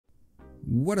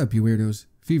What up, you weirdos?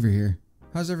 Fever here.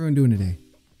 How's everyone doing today?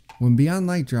 When Beyond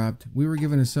Light dropped, we were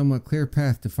given a somewhat clear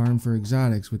path to farm for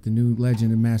exotics with the new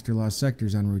Legend and Master Lost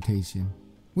sectors on rotation,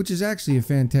 which is actually a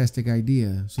fantastic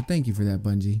idea, so thank you for that,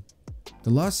 Bungie. The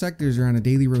Lost sectors are on a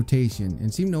daily rotation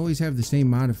and seem to always have the same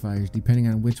modifiers depending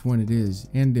on which one it is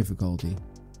and difficulty.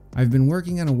 I've been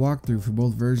working on a walkthrough for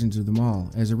both versions of them all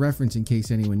as a reference in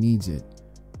case anyone needs it.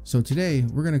 So today,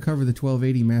 we're going to cover the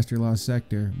 1280 Master Lost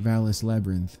sector, Veles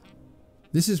Labyrinth.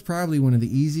 This is probably one of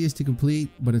the easiest to complete,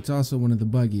 but it's also one of the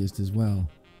buggiest as well.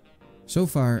 So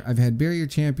far, I've had barrier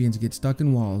champions get stuck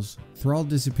in walls, thrall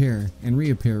disappear and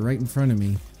reappear right in front of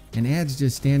me, and ads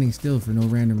just standing still for no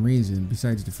random reason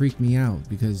besides to freak me out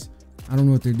because I don't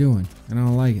know what they're doing and I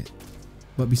don't like it.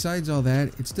 But besides all that,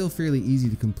 it's still fairly easy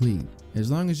to complete,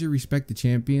 as long as you respect the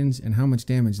champions and how much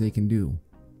damage they can do.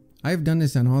 I've done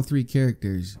this on all three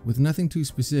characters, with nothing too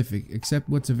specific except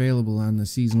what's available on the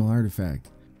seasonal artifact.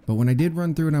 But when I did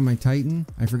run through it on my Titan,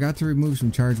 I forgot to remove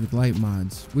some charge with light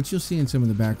mods, which you'll see in some of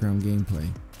the background gameplay.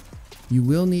 You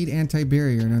will need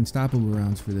anti-barrier and unstoppable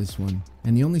rounds for this one,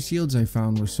 and the only shields I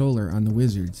found were solar on the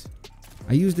wizards.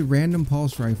 I used a random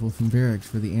pulse rifle from barracks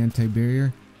for the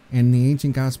anti-barrier, and the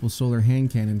ancient gospel solar hand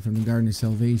cannon from the Garden of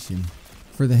Salvation.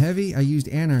 For the heavy, I used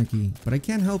anarchy, but I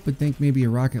can't help but think maybe a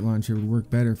rocket launcher would work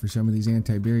better for some of these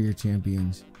anti-barrier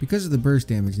champions, because of the burst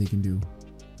damage they can do.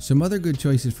 Some other good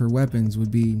choices for weapons would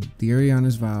be the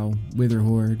Ariana's Vow, Wither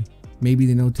Horde, maybe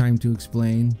the No Time to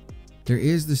Explain. There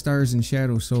is the Stars and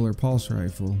Shadows Solar Pulse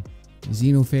Rifle,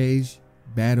 Xenophage,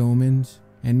 Bad Omens,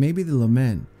 and maybe the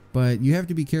Lament, but you have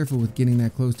to be careful with getting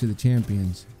that close to the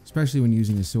champions, especially when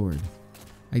using a sword.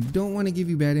 I don't want to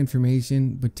give you bad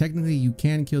information, but technically you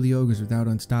can kill the ogres without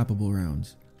unstoppable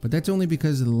rounds, but that's only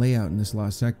because of the layout in this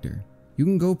lost sector. You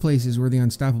can go places where the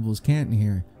unstoppables can't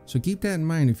here, so keep that in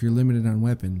mind if you're limited on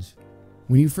weapons.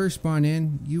 When you first spawn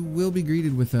in, you will be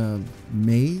greeted with a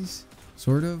maze,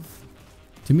 sort of.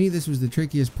 To me, this was the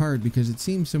trickiest part because it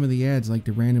seems some of the ads like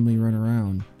to randomly run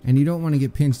around, and you don't want to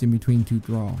get pinched in between two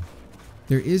thrall.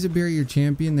 There is a barrier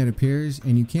champion that appears,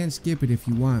 and you can skip it if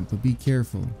you want, but be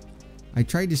careful. I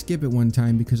tried to skip it one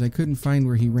time because I couldn't find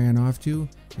where he ran off to,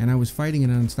 and I was fighting an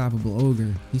unstoppable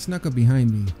ogre. He snuck up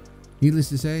behind me. Needless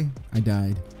to say, I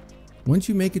died. Once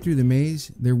you make it through the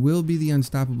maze, there will be the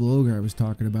unstoppable ogre I was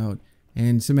talking about,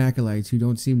 and some acolytes who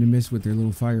don't seem to miss with their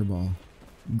little fireball.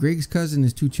 Greg's cousin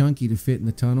is too chunky to fit in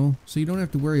the tunnel, so you don't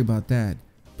have to worry about that,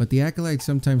 but the acolytes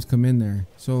sometimes come in there,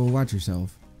 so watch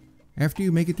yourself. After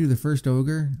you make it through the first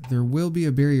ogre, there will be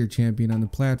a barrier champion on the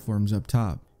platforms up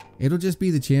top. It'll just be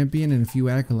the champion and a few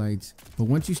acolytes, but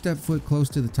once you step foot close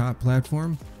to the top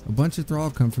platform, a bunch of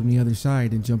thrall come from the other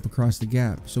side and jump across the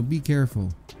gap, so be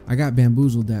careful. I got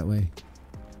bamboozled that way.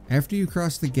 After you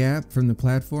cross the gap from the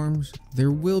platforms,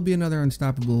 there will be another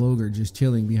unstoppable ogre just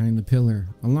chilling behind the pillar,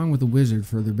 along with a wizard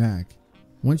further back.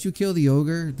 Once you kill the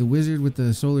ogre, the wizard with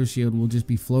the solar shield will just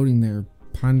be floating there,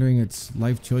 pondering its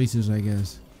life choices, I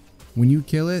guess. When you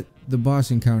kill it, the boss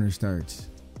encounter starts.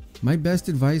 My best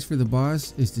advice for the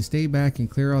boss is to stay back and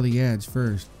clear all the ads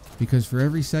first, because for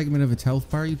every segment of its health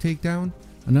bar you take down,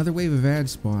 another wave of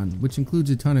ads spawn, which includes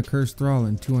a ton of cursed thrall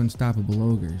and 2 unstoppable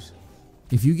ogres.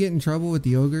 If you get in trouble with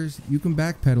the ogres, you can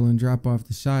backpedal and drop off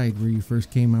the side where you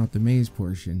first came out the maze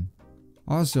portion.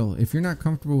 Also, if you're not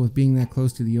comfortable with being that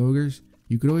close to the ogres,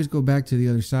 you could always go back to the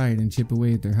other side and chip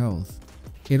away at their health.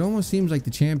 It almost seems like the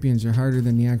champions are harder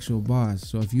than the actual boss,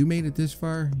 so if you made it this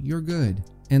far, you're good.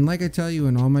 And like I tell you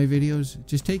in all my videos,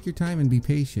 just take your time and be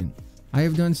patient. I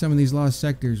have done some of these lost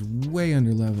sectors way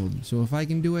underleveled, so if I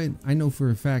can do it, I know for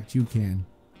a fact you can.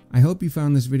 I hope you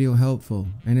found this video helpful,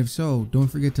 and if so, don't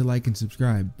forget to like and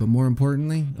subscribe, but more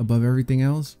importantly, above everything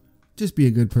else, just be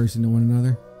a good person to one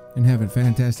another, and have a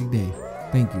fantastic day.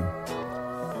 Thank you.